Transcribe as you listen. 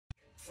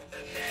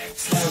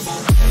Hey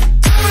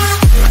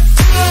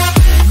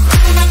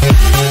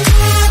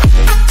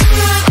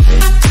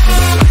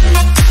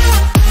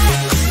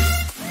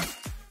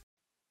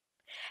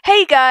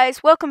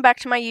guys, welcome back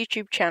to my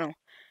YouTube channel.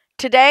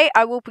 Today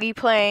I will be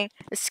playing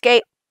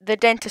Escape the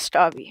Dentist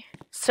Obby.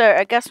 So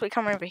I guess we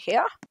come over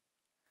here.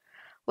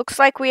 Looks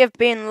like we have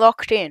been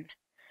locked in.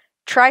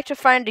 Try to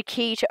find a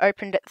key to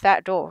open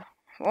that door.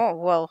 Oh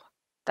well,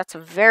 that's a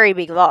very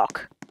big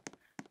lock.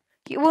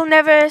 You will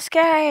never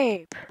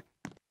escape.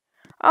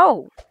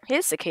 Oh,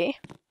 here's the key.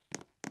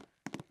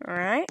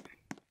 Alright.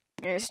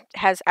 It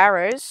has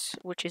arrows,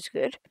 which is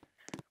good.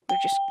 We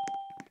just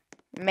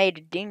made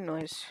a ding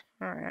noise.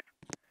 Alright.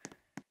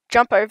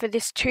 Jump over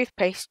this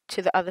toothpaste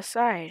to the other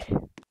side.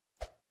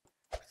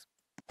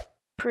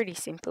 Pretty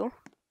simple.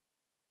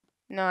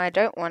 No, I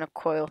don't want a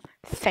coil.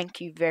 Thank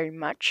you very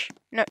much.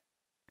 No.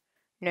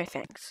 No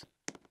thanks.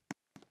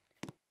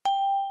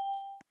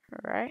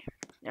 Alright.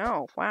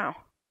 Oh, wow.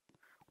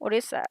 What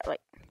is that?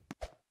 Like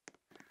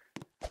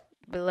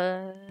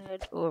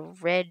blood or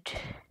red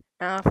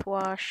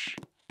mouthwash?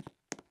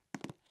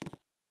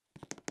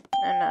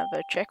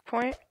 Another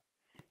checkpoint.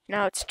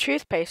 Now it's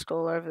toothpaste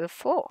all over the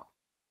floor.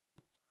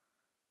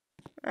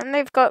 And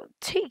they've got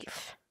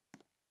teeth.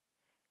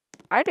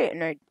 I didn't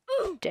know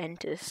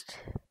dentist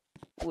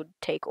would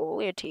take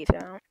all your teeth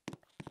out.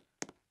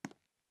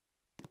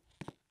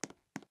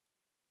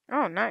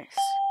 Oh, nice.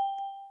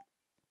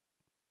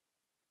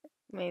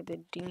 Made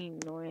the dinging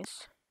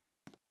noise.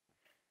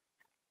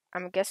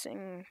 I'm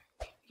guessing,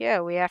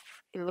 yeah,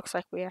 it looks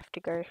like we have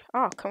to go.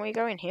 Oh, can we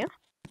go in here?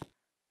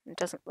 It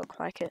doesn't look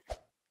like it.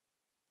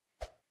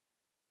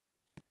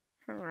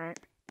 Alright.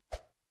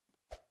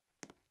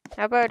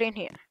 How about in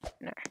here?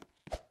 No.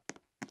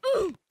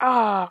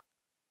 Ah,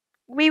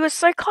 we were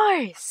so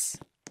close.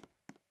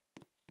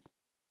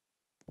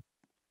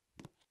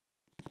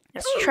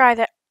 Let's try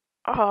that.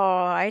 Oh,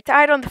 I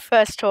died on the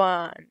first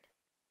one.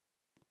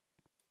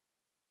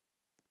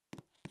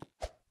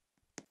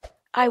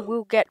 I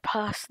will get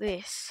past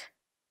this.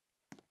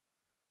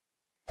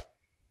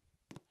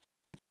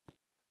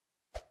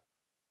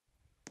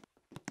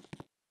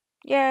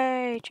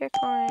 Yay,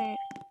 checkpoint.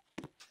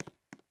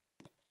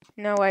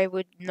 No, I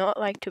would not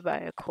like to buy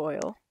a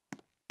coil.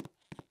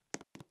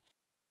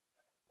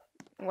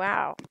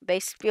 Wow,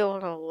 they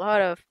spilled a lot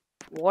of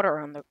water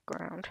on the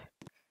ground.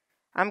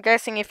 I'm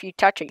guessing if you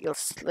touch it, you'll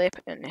slip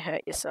and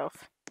hurt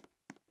yourself.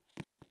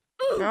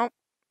 Nope.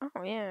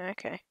 Oh, yeah,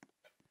 okay.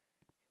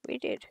 We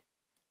did.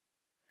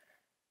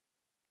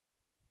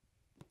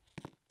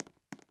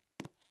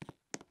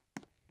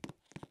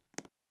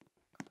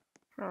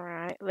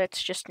 Alright,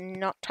 let's just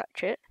not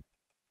touch it.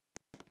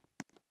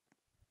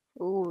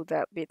 Ooh,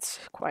 that bit's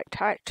quite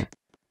tight.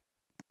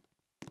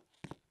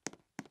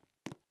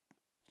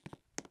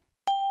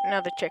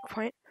 Another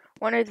checkpoint.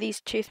 One of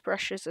these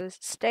toothbrushes is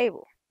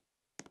stable.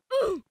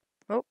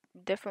 Oh,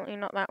 definitely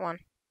not that one.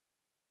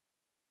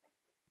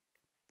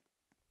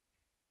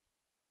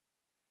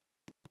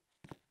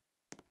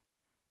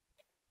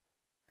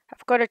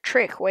 I've got a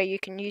trick where you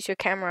can use your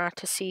camera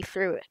to see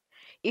through it.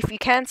 If you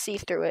can see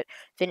through it,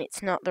 then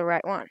it's not the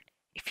right one.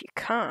 If you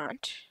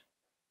can't,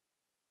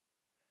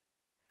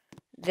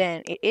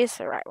 then it is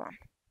the right one.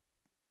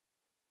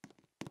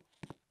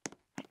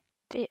 Like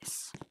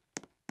this.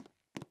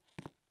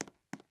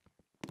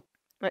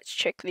 Let's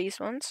check these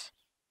ones.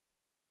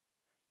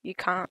 You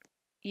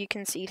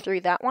can see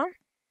through that one.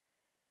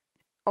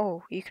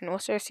 Oh, you can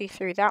also see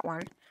through that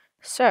one.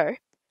 So,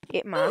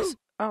 it must...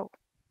 Oh.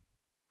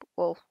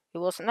 Well, it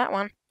wasn't that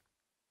one.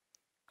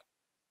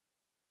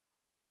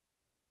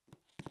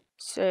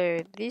 So,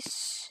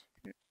 this...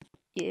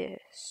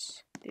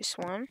 Yes. This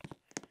one.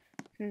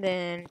 And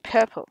then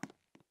purple.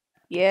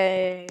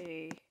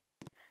 Yay.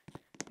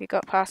 We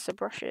got past the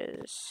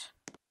brushes.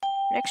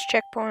 Next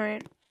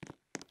checkpoint.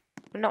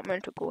 We're not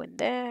meant to go in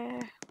there.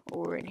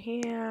 Or in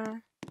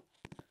here.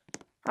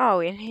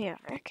 Oh, in here.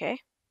 Okay.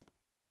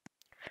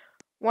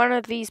 One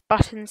of these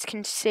buttons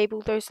can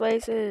disable those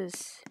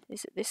lasers.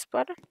 Is it this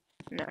button?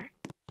 No.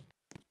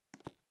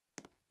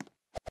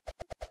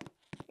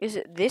 Is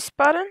it this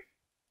button?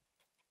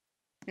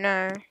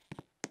 No.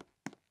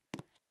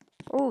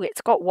 Oh,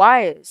 it's got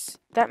wires.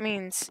 That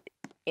means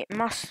it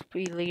must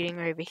be leading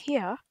over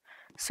here.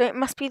 So it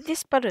must be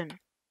this button.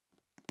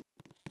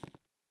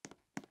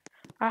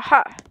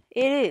 Aha!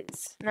 It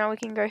is. Now we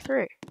can go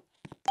through.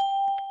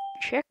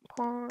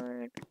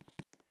 Checkpoint.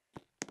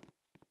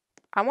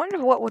 I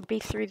wonder what would be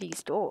through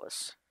these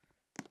doors.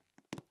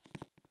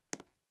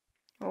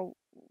 Oh,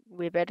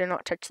 we better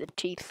not touch the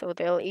teeth or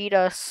they'll eat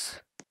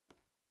us.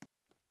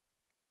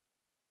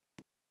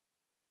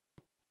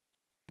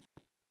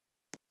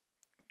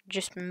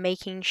 Just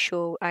making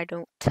sure I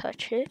don't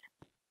touch it.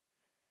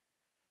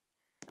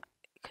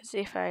 Because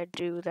if I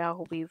do, that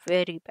will be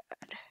very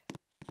bad.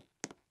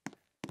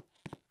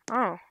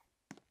 Oh.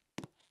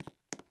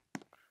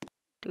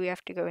 Do we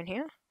have to go in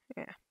here?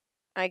 Yeah.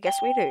 I guess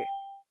we do.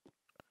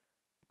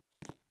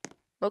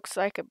 Looks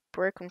like a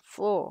broken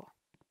floor.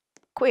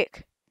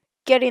 Quick,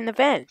 get in the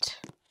vent.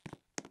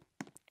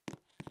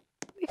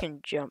 We can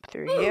jump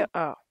through here.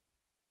 Oh.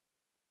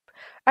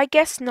 I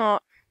guess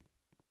not.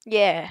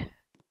 Yeah.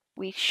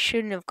 We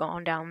shouldn't have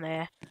gone down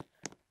there.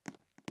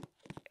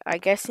 I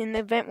guess in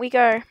the vent we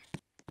go.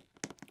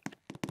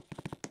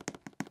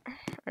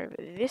 Over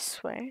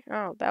this way.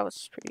 Oh, that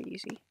was pretty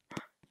easy.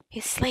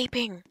 He's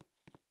sleeping.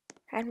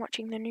 And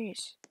watching the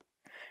news.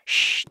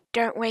 Shh,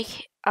 don't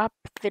wake up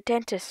the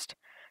dentist.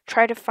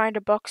 Try to find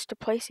a box to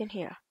place in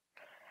here.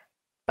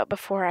 But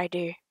before I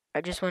do, I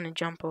just want to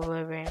jump all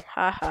over him.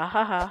 Ha ha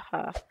ha ha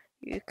ha.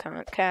 You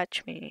can't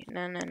catch me.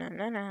 Na na na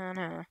na na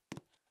na.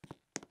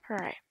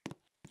 Alright.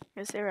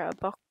 Is there a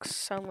box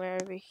somewhere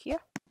over here?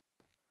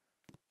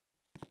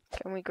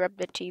 Can we grab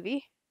the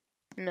TV?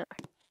 No.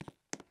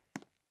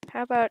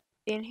 How about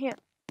in here?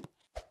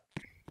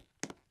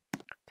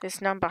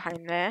 There's none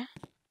behind there.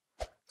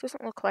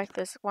 Doesn't look like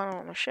there's one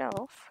on the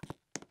shelf.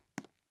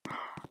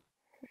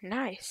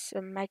 Nice,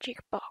 a magic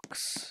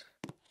box.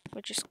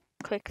 We'll just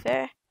click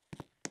there.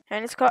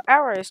 And it's got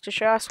arrows to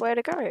show us where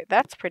to go.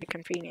 That's pretty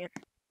convenient.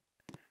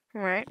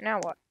 Alright, now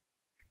what?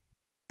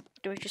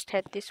 Do we just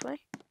head this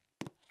way?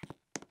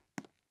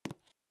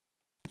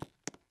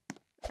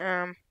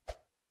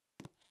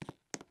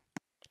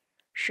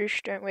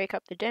 Shush, don't wake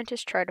up the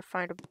dentist. Try to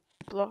find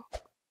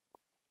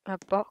a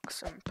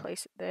box and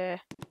place it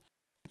there.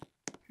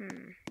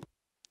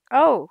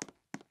 Oh!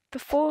 The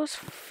floor's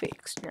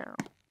fixed now.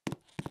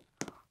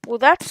 Well,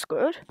 that's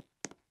good.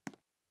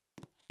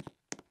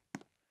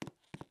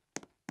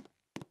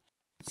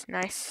 It's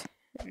nice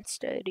and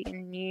sturdy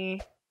and new.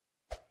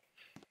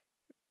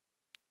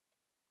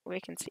 We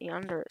can see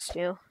under it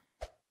still.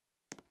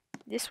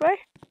 This way?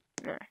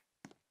 No.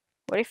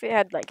 What if it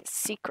had like a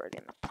secret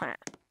in the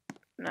plant?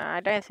 No, I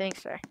don't think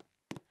so.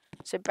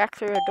 So back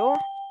through a door.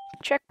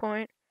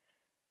 Checkpoint.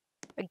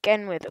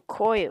 Again with the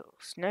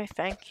coils. No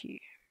thank you.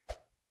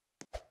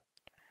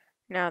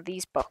 Now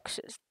these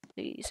boxes.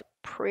 These are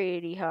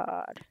pretty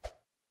hard.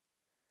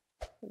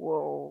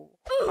 Whoa.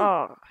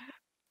 Oh.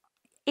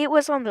 It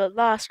was on the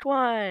last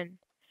one.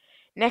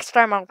 Next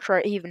time I'll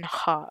try even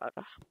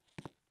harder.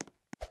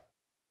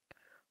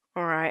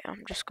 Alright,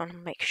 I'm just gonna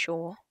make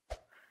sure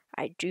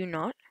I do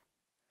not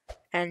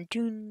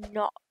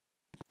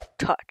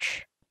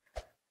touch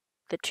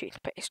the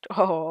toothpaste.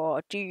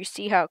 Oh, do you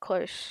see how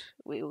close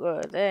we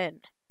were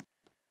then?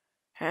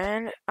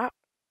 And up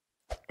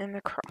and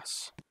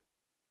across.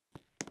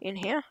 In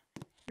here?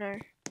 No.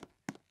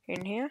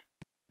 In here?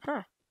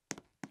 Huh.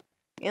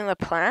 In the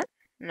plant?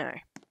 No.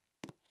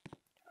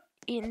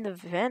 In the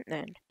vent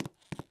then?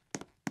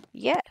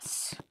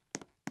 Yes.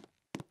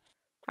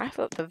 I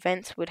thought the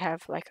vents would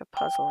have like a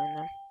puzzle in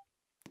them.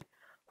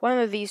 One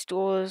of these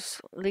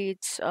doors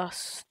leads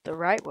us the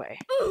right way.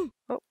 Oh,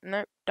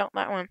 no, not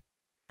that one.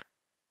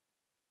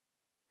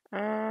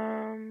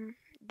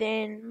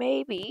 Then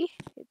maybe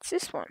it's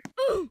this one.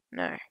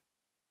 No.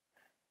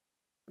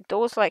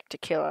 Doors like to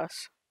kill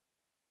us.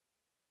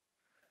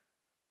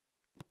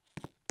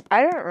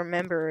 I don't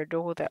remember a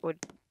door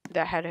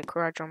that had a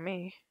grudge on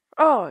me.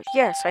 Oh,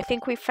 yes, I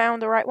think we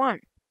found the right one.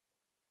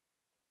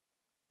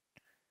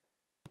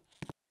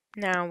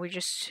 Now we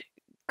just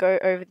go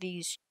over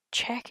these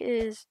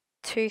checkers,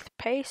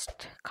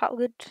 toothpaste,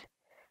 colored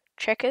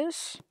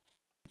checkers.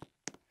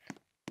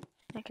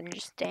 I can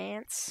just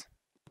dance.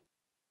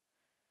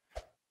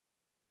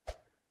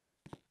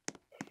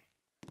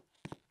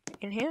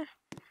 In here?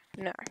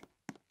 No.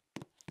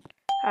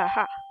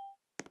 Aha.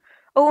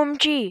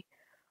 OMG!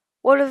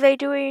 What are they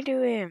doing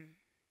to him?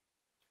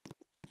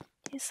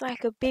 He's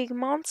like a big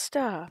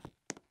monster.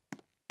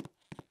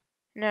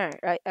 No,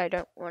 I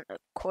don't want a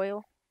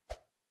coil.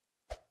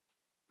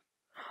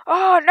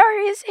 Oh no,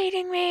 he's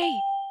eating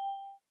me!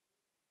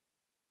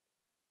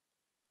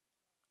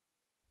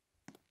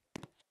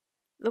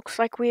 Looks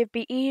like we have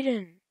been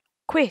eaten.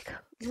 Quick,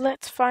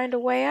 let's find a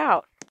way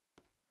out.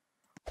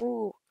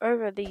 Ooh,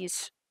 over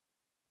these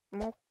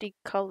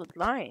multicolored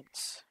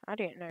lines. I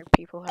didn't know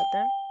people had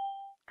them.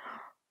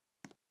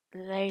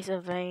 Laser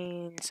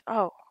veins.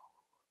 Oh,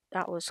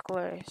 that was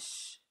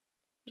close.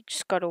 You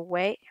just gotta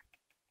wait.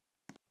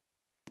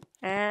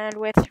 And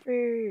we're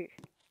through.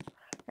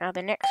 Now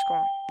the next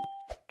one.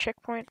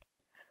 Checkpoint.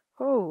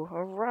 Oh,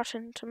 a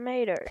rotten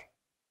tomato.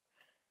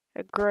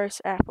 A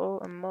gross apple,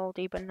 a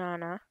moldy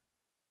banana,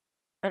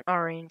 an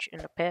orange,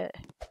 and a pear.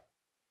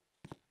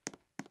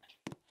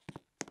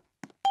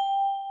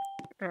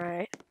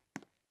 Alright.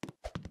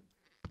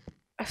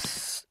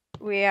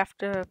 We have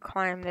to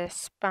climb their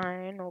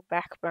spine or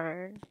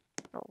backbone,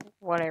 or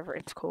whatever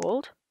it's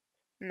called.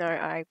 No,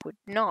 I would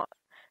not.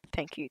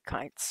 Thank you,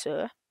 kind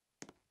sir.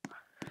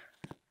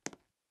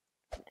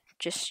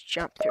 Just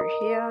jump through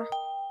here.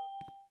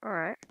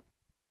 Alright.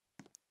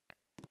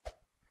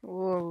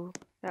 Whoa,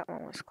 that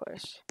one was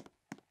close.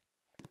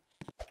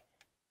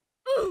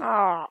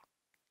 Oh,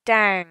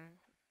 dang.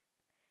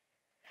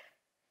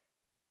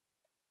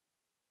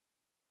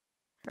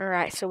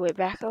 Alright, so we're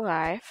back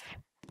alive.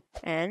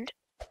 And...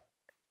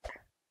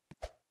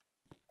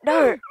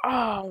 No!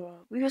 Oh,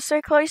 we were so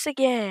close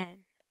again.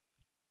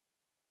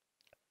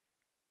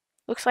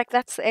 Looks like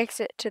that's the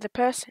exit to the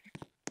person.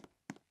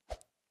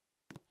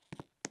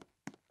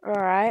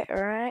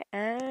 Alright,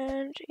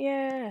 and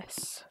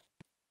yes.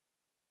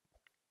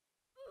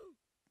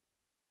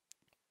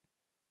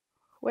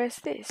 Where's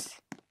this?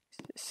 Is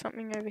there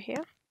something over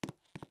here?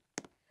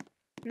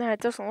 No, it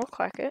doesn't look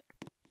like it.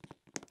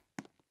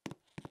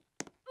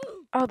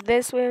 Oh,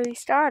 there's where we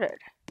started.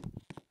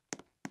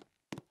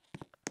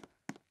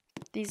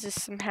 These are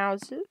some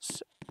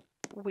houses.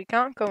 We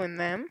can't go in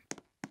them.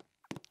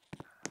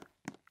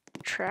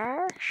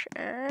 Trash,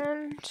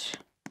 and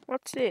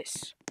what's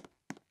this?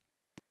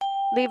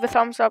 Leave a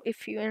thumbs up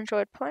if you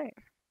enjoyed playing.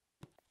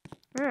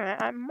 Alright,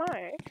 I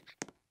might.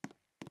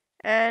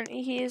 And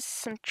here's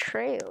some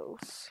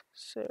trails.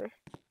 So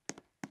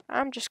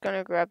I'm just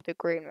gonna grab the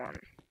green one.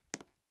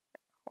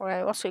 Oh,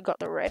 I also got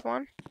the red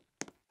one.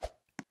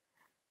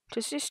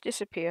 Does this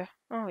disappear?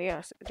 Oh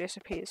yes, it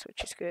disappears,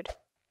 which is good.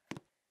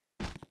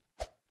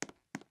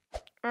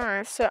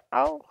 Alright, so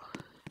I'll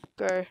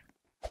go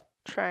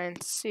try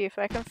and see if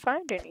I can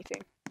find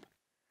anything.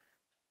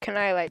 Can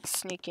I like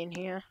sneak in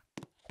here?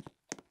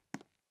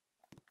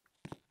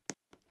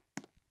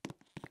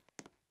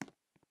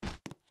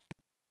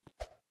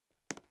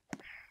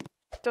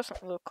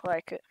 Doesn't look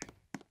like it.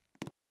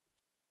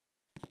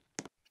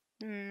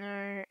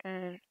 No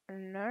and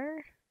no.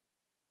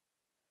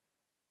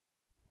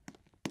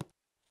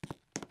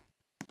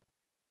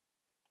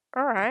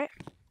 Alright.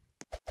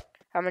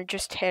 I'm gonna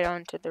just head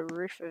onto the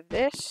roof of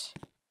this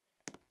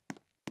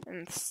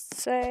and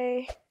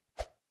say,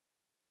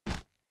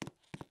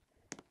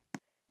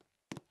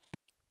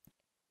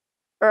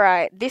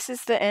 alright, this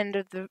is the end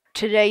of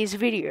today's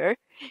video.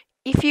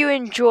 If you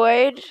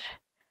enjoyed,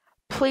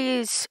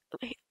 please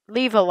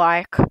leave a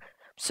like,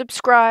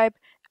 subscribe,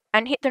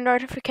 and hit the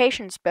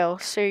notifications bell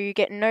so you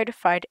get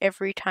notified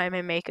every time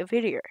I make a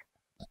video.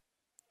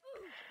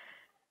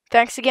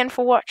 Thanks again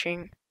for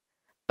watching.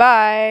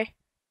 Bye!